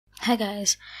Hi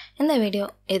guys, இந்த video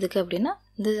எதுக்கு அப்படின்னா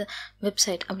இந்த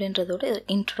வெப்சைட் அப்படின்றதோட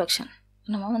இன்ட்ரொடக்ஷன்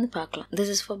நம்ம வந்து பார்க்கலாம்.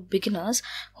 This is for beginners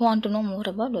who want to know more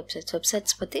about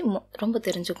websites பற்றி ரொம்ப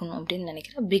தெரிஞ்சுக்கணும் அப்படின்னு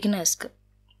நினைக்கிற பிகினர்ஸ்க்கு.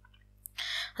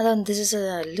 அதாவது this is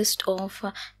a list of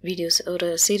videos, ஒரு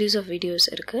சீரீஸ் ஆஃப் வீடியோஸ்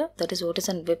இருக்குது. That is what is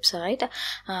an website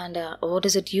and what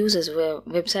is it uses.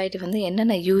 Website வந்து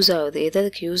என்னென்ன யூஸ் ஆகுது,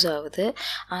 எதுக்கு யூஸ் ஆகுது,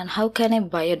 and how can I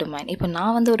by a domain. இப்போ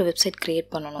நான் வந்து ஒரு வெப்சைட் க்ரியேட்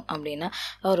பண்ணணும் அப்படின்னா,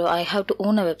 ஒரு I have to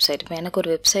own a website. இப்போ எனக்கு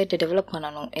ஒரு வெப்சைட் டெவலப்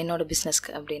பண்ணணும் என்னோட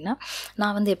பிஸ்னஸ்க்கு அப்படின்னா,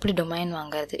 நான் வந்து எப்படி டொமைன்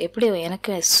வாங்குறது, எப்படி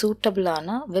எனக்கு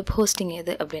சூட்டபிளான வெப் ஹோஸ்டிங்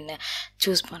எது அப்படின்னு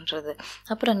சூஸ் பண்ணுறது,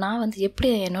 அப்புறம் நான் வந்து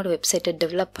எப்படி என்னோட வெப்சைட்டை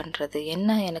டெவலப் பண்ணுறது,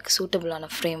 என்ன எனக்கு சூட்டபிளான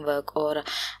ஃப்ரேம்வொர்க் ஒரு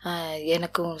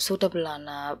எனக்கு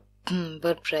சூட்டபிளான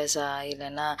வேர்ட்ப்ரெஸ்ஸா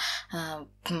இல்லைன்னா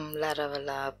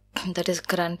லாரவலா, தட் இஸ்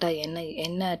கரண்ட்டாக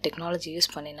என்ன டெக்னாலஜி யூஸ்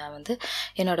பண்ணி நான் வந்து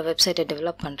என்னோடய வெப்சைட்டை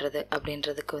டெவலப் பண்ணுறது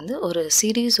அப்படின்றதுக்கு வந்து ஒரு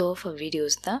சீரீஸ் ஆஃப்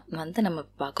வீடியோஸ் தான் வந்து நம்ம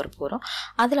பார்க்க போகிறோம்.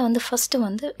 அதில் வந்து ஃபஸ்ட்டு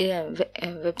வந்து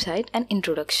வெப்சைட் அண்ட்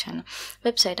இன்ட்ரொடக்ஷன்.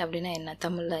 வெப்சைட் அப்படின்னா என்ன,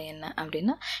 தமிழில் என்ன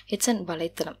அப்படின்னா இட்ஸ் அன்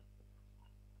வலைத்தளம்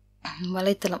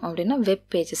அப்படின்னா web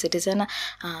pages. It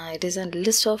is a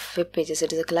list of web pages.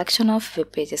 It is a collection of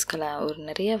web பேஜஸ்களை, ஒரு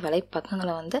நிறைய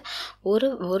வலைப்பக்கங்களை வந்து ஒரு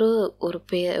ஒரு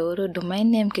ஒரு டொமைன்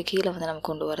நேம்க்கு கீழே வந்து நம்ம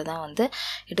கொண்டு வரதான் வந்து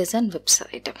இட் இஸ் அன்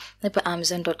வெப்சைட். இப்போ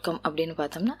Amazon.com அப்படின்னு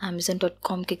பார்த்தோம்னா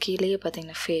Amazon.comக்கு கீழேயே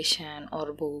பார்த்தீங்கன்னா fashion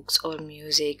R books R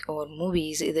music R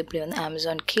movies, இது இப்படி வந்து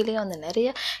Amazon கீழே வந்து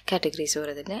நிறைய கேட்டகரிஸ்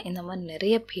வருது இல்லையா. இந்த மாதிரி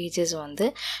நிறைய பேஜஸ் வந்து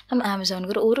நம்ம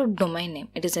Amazonங்கிற ஒரு domain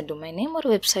name, it is a domain name,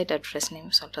 ஒரு வெப்சைட் அட்ரஸ்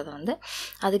நேம் சொல்கிறது வந்து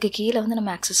அதுக்கு கீழே வந்து நம்ம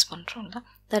ஆக்சஸ் பண்ணுறோம்ல,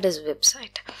 தட் இஸ்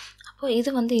வெப்சைட். அப்போது இது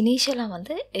வந்து இனிஷியலாக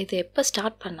வந்து இது எப்போ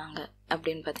ஸ்டார்ட் பண்ணாங்க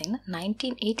அப்படின்னு பார்த்தீங்கன்னா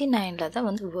 1989 தான்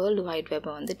வந்து வேர்ல்டு வைட்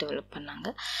வெப்பை வந்து டெவலப்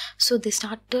பண்ணாங்க. So the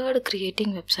started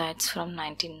creating websites from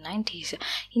 1990s.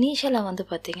 இனிஷியலாக வந்து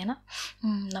பார்த்திங்கன்னா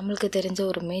நம்மளுக்கு தெரிஞ்ச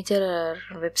ஒரு மேஜர்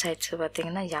வெப்சைட்ஸ்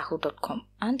பார்த்திங்கன்னா yahoo.com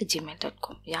அண்ட்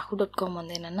gmail.com. yahoo.com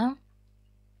வந்து என்னென்னா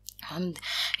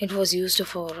it was used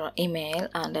for email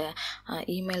and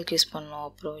emailக்கு use பண்ணோம்.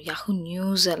 அப்புறம் யாஹூ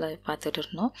நியூஸ் எல்லாம் பார்த்துட்டு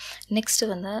இருந்தோம். நெக்ஸ்ட்டு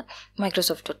வந்து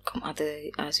Microsoft.com, அது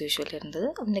ஆஸ் யூஷுவல் இருந்தது.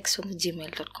 நெக்ஸ்ட் வந்து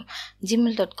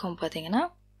gmail.com பார்த்தீங்கன்னா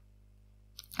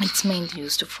it's mainly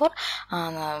used for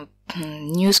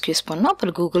நியூஸ்க்கு use பண்ணோம்.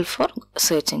 அப்புறம் கூகுள் ஃபார்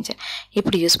சர்ச் இன்ஜின்,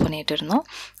 இப்படி யூஸ் பண்ணிகிட்டு இருந்தோம்.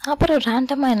 அப்புறம்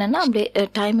ரேண்டமாக என்னென்னா அப்படியே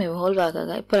டைம் எவால்வ்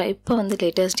ஆக இப்போ வந்து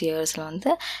லேட்டஸ்ட் இயர்ஸில்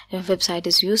வந்து website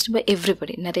is used by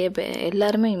everybody. நிறைய பேர்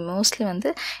எல்லாருமே மோஸ்ட்லி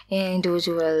வந்து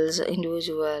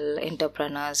இண்டிவிஜுவல்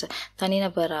என்டர்ப்ரனர்ஸ்,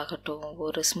 தனிநபர் ஆகட்டும்,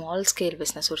 ஒரு ஸ்மால் ஸ்கேல்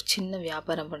பிஸ்னஸ், ஒரு சின்ன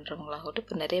வியாபாரம் பண்ணுறவங்களாகட்டும்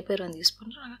இப்போ நிறைய பேர் வந்து யூஸ்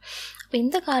பண்ணுறாங்க. இப்போ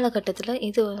இந்த காலகட்டத்தில்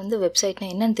இது வந்து வெப்சைட்னா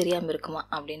என்னென்னு தெரியாமல் இருக்குமா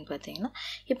அப்படின்னு பார்த்தீங்கன்னா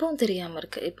இப்போவும் தெரியாமல்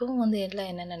இருக்குது. இப்போவும் வந்து எல்லாம்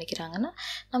என்ன நினைக்கிறாங்கன்னா,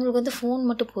 நம்மளுக்கு வந்து ஃபோன்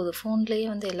மட்டும் போதும், ஃபோன்லேயே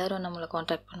வந்து எல்லோரும் நம்மளை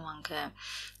காண்டாக்ட் பண்ணுவாங்க,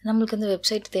 நம்மளுக்கு வந்து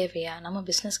வெப்சைட் தேவையா, நம்ம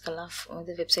பிஸ்னஸ்க்கெல்லாம்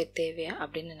வந்து வெப்சைட் தேவையா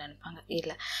அப்படின்னு நினைப்பாங்க.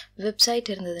 இல்லை,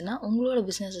 வெப்சைட் இருந்ததுன்னா உங்களோட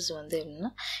பிஸ்னஸஸ் வந்து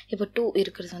எப்படின்னா இப்போ 2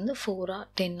 இருக்கிறது வந்து 4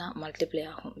 10 மல்டிப்ளை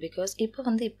ஆகும். பிகாஸ்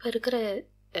இப்போ இருக்கிற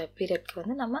பீரியட்க்கு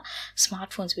வந்து நம்ம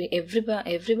smart phones,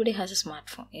 everybody has a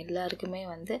smart phone. எல்லாருக்குமே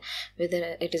வந்து whether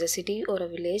it is a city ஒரு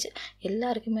வில்லேஜ்,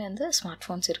 எல்லாருக்குமே வந்து ஸ்மார்ட்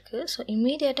ஃபோன்ஸ் இருக்குது. ஸோ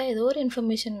இம்மீடியட்டாக ஏதோ ஒரு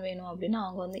இன்ஃபர்மேஷன் வேணும் அப்படின்னா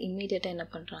அவங்க வந்து இம்மீடியட்டாக என்ன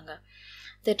பண்ணுறாங்க,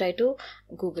 they try to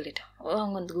google it.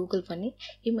 அவங்க வந்து கூகுள் பண்ணி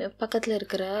பக்கத்தில்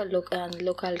இருக்கிற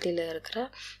லொக்காலிட்டியில் இருக்கிற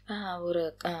ஒரு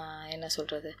என்ன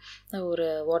சொல்கிறது, ஒரு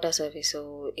வாட்டர் சர்வீஸோ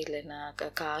இல்லைன்னா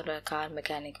கார்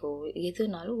மெக்கானிக்கோ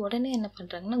எதுனாலும் உடனே என்ன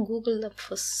பண்ணுறாங்கன்னா கூகுளில்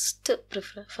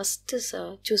ஃபஸ்ட்டு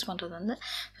சூஸ் பண்ணுறது வந்து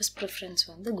ஃபஸ்ட் ப்ரிஃபரன்ஸ்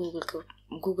வந்து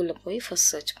கூகுளில் போய் ஃபஸ்ட்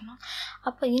சர்ச் பண்ணோம்.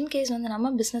 அப்போ இன்கேஸ் வந்து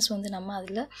நம்ம பிஸ்னஸ் வந்து நம்ம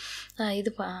அதில்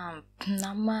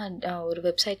நம்ம ஒரு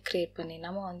வெப்சைட் க்ரியேட் பண்ணி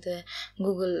நம்ம வந்து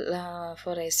கூகுள்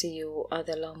ஃபார் SEO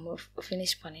அதெல்லாம்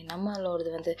ஃபினிஷ் பண்ணி நம்மளோடது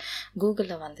வந்து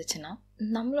கூகுளில் வந்துச்சுன்னா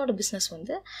நம்மளோட பிஸ்னஸ்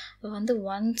வந்து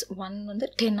ஒன் வந்து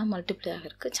 10 மல்டிப்ளை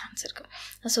ஆகிறதுக்கு சான்ஸ் இருக்குது.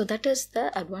 So that is the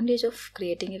advantage of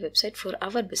creating a website for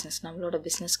our business. நம்மளோட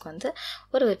பிஸ்னஸ்க்கு வந்து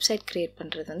ஒரு வெப்சைட் க்ரியேட்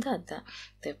பண்ணுறது வந்து அதுதான்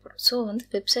தேவைப்படும். ஸோ வந்து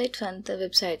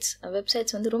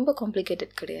வெப்சைட்ஸ் வந்து ரொம்ப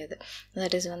காம்ப்ளிகேட்டட் கிடையாது.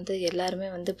 தட் இஸ் வந்து எல்லாருமே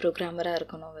வந்து ப்ரோக்ராமராக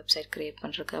இருக்கணும் வெப்சைட் க்ரியேட்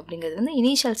பண்ணுறதுக்கு அப்படிங்கிறது வந்து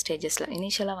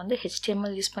இனிஷியலாக வந்து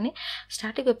HTML யூஸ் பண்ணி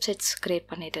ஸ்டாட்டிக் வெப்சைட்ஸ் க்ரியேட்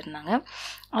பண்ணிகிட்டு இருந்தாங்க.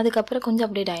 அதுக்கப்புறம் கொஞ்சம்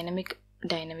அப்படியே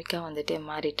டைனமிக்காக வந்துட்டு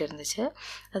மாறிட்டு இருந்துச்சு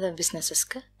அது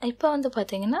பிஸ்னஸஸ்க்கு. இப்போ வந்து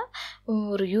பார்த்திங்கன்னா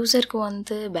ஒரு யூசருக்கு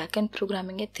வந்து பேக் அண்ட்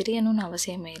ப்ரோக்ராமிங்கே தெரியணும்னு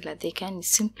அவசியமே இல்லை. They can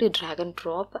simply track and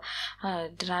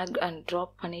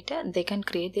drop பண்ணிவிட்டு they can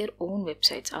create their own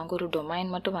websites. அவங்க ஒரு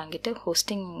டொமைன் மட்டும் வாங்கிட்டு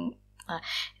ஹோஸ்டிங்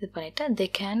இது பண்ணிவிட்டு they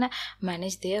can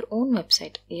manage their own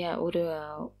website. ஒரு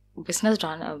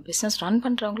பிஸ்னஸ் ரன்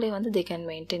பண்ணுறவங்களே வந்து they can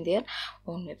maintain their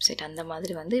own website. அந்த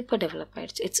மாதிரி வந்து இப்போ டெவலப்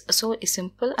ஆகிடுச்சு. It's so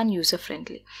simple and user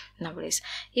friendly nowadays.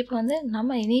 இப்போ வந்து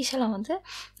நம்ம இனிஷியலாக வந்து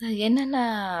என்னென்ன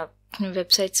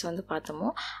வெப்சைட்ஸ் வந்து பார்த்தோமோ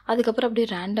அதுக்கப்புறம் அப்படியே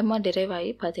ரேண்டமாக டிரைவ்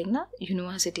ஆகி பார்த்திங்கன்னா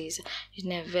யூனிவர்சிட்டிஸ்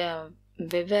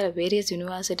வெவ்வேறு வேரியஸ்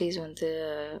யூனிவர்சிட்டிஸ் வந்து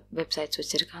வெப்சைட்ஸ்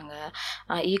வச்சுருக்காங்க.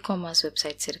 இகாமர்ஸ்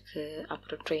வெப்சைட்ஸ் இருக்குது,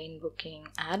 அப்புறம் ட்ரெயின் புக்கிங்,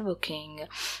 ஏர் புக்கிங்,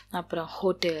 அப்புறம்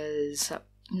ஹோட்டல்ஸ்,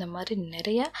 இந்த மாதிரி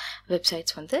நிறைய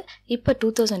வெப்சைட்ஸ் வந்து இப்போ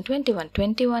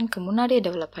 2021க்கு முன்னாடியே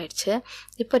டெவலப் ஆகிடுச்சு.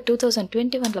 இப்போ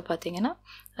 2021 பார்த்தீங்கன்னா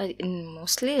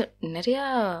மோஸ்ட்லி நிறையா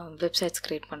வெப்சைட்ஸ்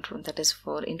க்ரியேட் பண்ணுறோம். That is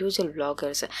for individual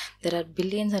vloggers. There are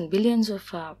billions and billions of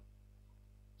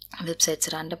websites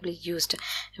randomly used.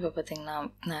 இப்போ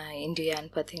பார்த்திங்கன்னா இந்தியான்னு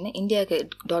பார்த்திங்கன்னா இந்தியாவுக்கு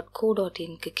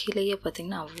 .co.inக்கு கீழேயே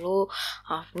பார்த்திங்கன்னா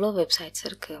அவ்வளோ வெப்சைட்ஸ்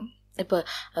இருக்குது.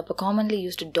 இப்போ commonly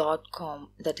used .com,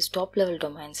 that is top level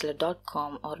டொமைன்ஸில்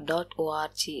 .com R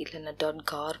 .org இல்லைன்னா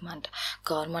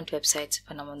கவர்மெண்ட் வெப்சைட்ஸ்.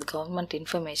 இப்போ நம்ம வந்து கவர்மெண்ட்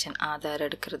இன்ஃபர்மேஷன் ஆதார்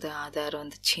எடுக்கிறது, ஆதார்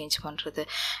வந்து சேஞ்ச் பண்ணுறது,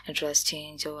 அட்ரஸ்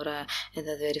சேஞ்ச் ஒரு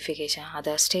ஏதாவது verification,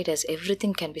 Aadhaar status, every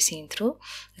thing can be seen through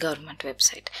government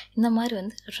website. இந்த மாதிரி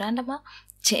வந்து ரேண்டமாக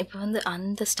இப்போ வந்து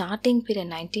அந்த ஸ்டார்டிங் பீரியட்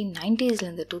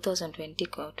 1990ஸ்லேருந்து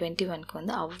 2021க்கு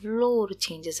வந்து அவ்வளோ ஒரு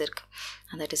சேஞ்சஸ் இருக்குது.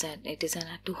 That is it is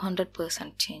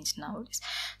 200% change nowadays.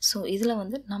 So இதில்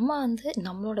வந்து நம்ம வந்து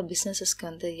நம்மளோட பிஸ்னஸஸ்க்கு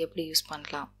வந்து எப்படி யூஸ்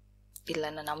பண்ணலாம்,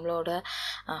 இல்லைன்னா நம்மளோட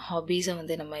ஹாபீஸை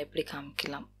வந்து நம்ம எப்படி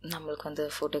காமிக்கலாம். நம்மளுக்கு வந்து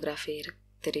ஃபோட்டோகிராஃபி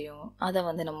தெரியும், அதை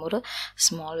வந்து நம்ம ஒரு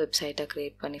ஸ்மால் வெப்சைட்டை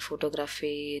க்ரியேட் பண்ணி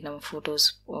ஃபோட்டோகிராஃபி நம்ம ஃபோட்டோஸ்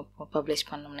பப்ளிஷ்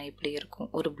பண்ணோம்னா எப்படி இருக்கும்.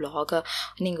 ஒரு பிளாகாக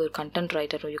நீங்கள் ஒரு content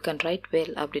writer, you can write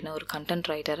well அப்படின்னா ஒரு கண்டென்ட்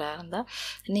ரைட்டராக இருந்தால்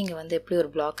நீங்கள் வந்து எப்படி ஒரு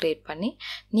பிளாக் க்ரியேட் பண்ணி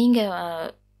நீங்கள்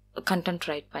கண்டென்ட்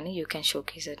ரைட் பண்ணி யூ கேன்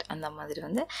ஷோகேஸ் இட், அந்த மாதிரி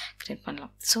வந்து க்ரியேட்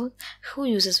பண்ணலாம். ஸோ ஹூ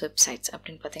யூசஸ் வெப்சைட்ஸ்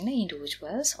அப்படின்னு பார்த்தீங்கன்னா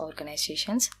individuals,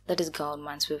 organisations, that is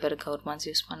governments. வெவ்வேறு கவர்மெண்ட்ஸ்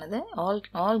யூஸ் பண்ணது.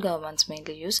 All governments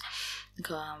mainly use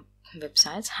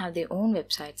websites, have their own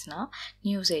websites now.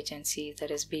 News agencies,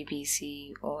 that is BBC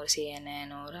or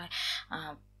CNN or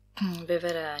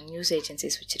வெவ்வேறு news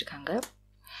agencies வச்சுருக்காங்க.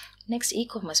 Next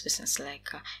e-commerce business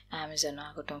like Amazon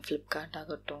ஆகட்டும், Flipkart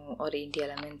ஆகட்டும், ஒரு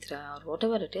இந்தியாவில் Myntra R what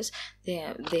ever it is,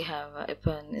 they have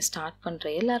இப்போ start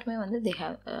பண்ணுற எல்லாருமே வந்து தே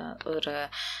ஹாவ்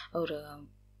ஒரு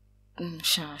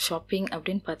ஷாப்பிங்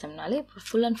அப்படின்னு பார்த்தோம்னாலே இப்போ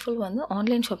ஃபுல் அண்ட் ஃபுல் வந்து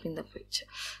ஆன்லைன் ஷாப்பிங் தான் போயிடுச்சு.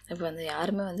 இப்போ வந்து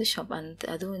யாருமே வந்து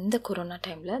அதுவும் இந்த கொரோனா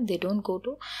டைமில் they don't go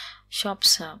to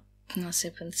shops.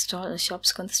 இப்போ இந்த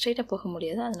ஷாப்ஸ்க்கு வந்து ஸ்ட்ரெயிட்டாக போக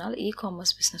முடியாது. அதனால்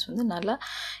இகாமர்ஸ் பிஸ்னஸ் வந்து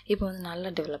இப்போ வந்து நல்லா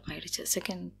டெவலப் ஆகிடுச்சு.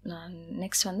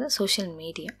 நெக்ஸ்ட் வந்து social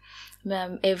media.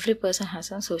 Every person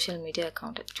has a social media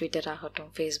account. Twitter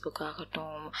ஆகட்டும், ஃபேஸ்புக்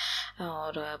ஆகட்டும்,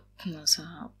 ஒரு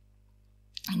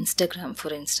Instagram,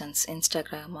 for instance,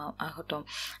 Instagram ஆகட்டும்,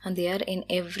 and they are in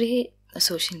every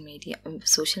social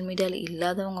மீடியாவில்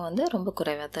இல்லாதவங்க வந்து ரொம்ப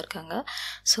குறைவாக தான் இருக்காங்க.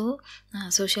 ஸோ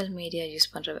சோஷியல் மீடியா யூஸ்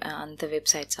பண்ணுற அந்த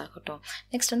வெப்சைட்ஸ் ஆகட்டும்.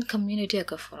 நெக்ஸ்ட் வந்து community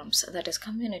forums, that is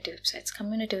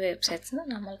community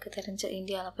வெப்சைட்ஸ்னால் நம்மளுக்கு தெரிஞ்ச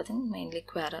இந்தியாவில் பார்த்திங்கன்னா மெயின்லி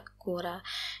குவரா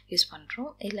யூஸ்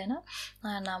பண்ணுறோம். இல்லைன்னா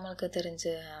நம்மளுக்கு தெரிஞ்ச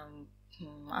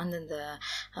அந்தந்த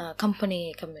கம்பெனி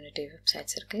கம்யூனிட்டி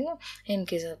வெப்சைட்ஸ் இருக்குது.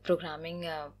 இன்கேஸ் ப்ரோக்ராமிங்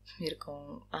இருக்கும்,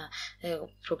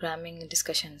 ப்ரோக்ராமிங்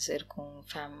டிஸ்கஷன்ஸ் இருக்கும்,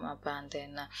 அப்போ அந்த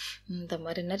இந்த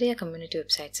மாதிரி நிறைய கம்யூனிட்டி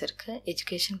வெப்சைட்ஸ் இருக்குது.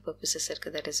 எஜுகேஷன் பர்பஸஸ்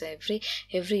இருக்குது. That is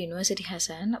every university has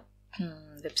an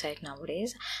website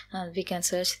nowadays. We can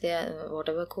search there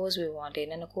whatever course we want.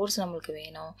 என்னென்ன கோர்ஸ் நம்மளுக்கு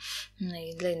வேணும்,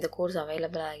 இதில் இந்த கோர்ஸ்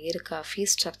அவைலபிளாக இருக்கா,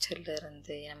 ஃபீஸ் ஸ்ட்ரக்சரில்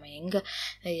இருந்து நம்ம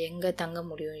எங்கே தங்க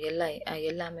முடியும்,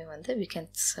 எல்லாமே வந்து we can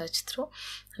search through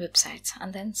websites.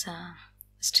 And then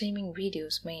streaming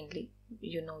videos mainly,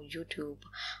 YouTube,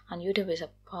 and YouTube is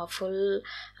a powerful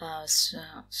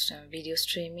video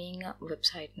streaming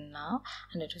website now,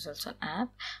 and it is also an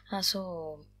app. So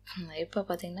இப்போ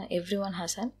பார்த்தீங்கன்னா everyone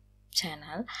has an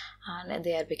channel and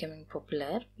they are becoming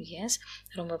popular. Yes,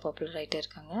 ரொம்ப popular ஆகிட்டே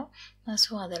இருக்காங்க.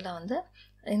 So அதெல்லாம் வந்து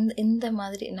இந்த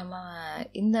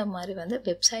மாதிரி வந்து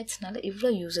வெப்சைட்ஸ்னால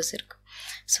இவ்வளோ யூசஸ் இருக்குது.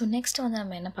 ஸோ நெக்ஸ்ட் வந்து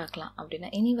நம்ம என்ன பார்க்கலாம்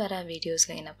அப்படின்னா, இனி வர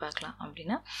வீடியோஸில் என்ன பார்க்கலாம்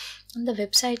அப்படின்னா, அந்த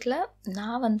வெப்சைட்டில்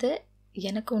நான் வந்து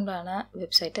எனக்கு உண்டான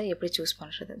வெப்சைட்டை எப்படி சூஸ்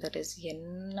பண்ணுறது, தட் இஸ்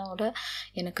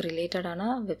எனக்கு ரிலேட்டடான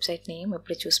வெப்சைட் நேம்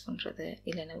எப்படி சூஸ் பண்ணுறது,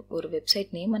 இல்லைன்னா ஒரு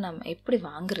வெப்சைட் நேமை நம்ம எப்படி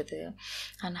வாங்குறது,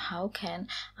 and how can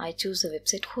I choose the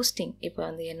website hosting. இப்போ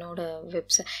வந்து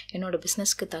என்னோட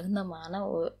பிஸ்னஸ்க்கு தகுந்த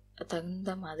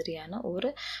மாதிரியான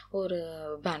ஒரு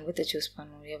பேண்ட்வித்தை சூஸ்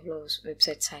பண்ணும். எவ்வளோ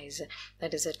website size,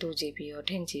 that is 2 GB or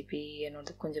 10 GB.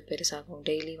 என்னோட கொஞ்சம் பெருசாகும்.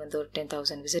 டெய்லி வந்து ஒரு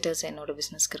 10,000 விசிட்டர்ஸ் என்னோட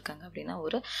பிஸ்னஸ்க்கு இருக்காங்க அப்படின்னா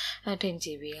ஒரு 10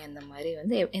 GB அந்த மாதிரி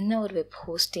வந்து என்ன ஒரு வெப்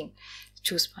ஹோஸ்டிங்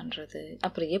சூஸ் பண்ணுறது,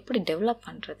 அப்புறம் எப்படி டெவலப்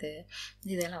பண்ணுறது,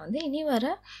 இதெல்லாம் வந்து இனி வர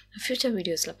ஃப்யூச்சர்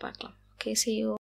வீடியோஸில் பார்க்கலாம். Okay, see you.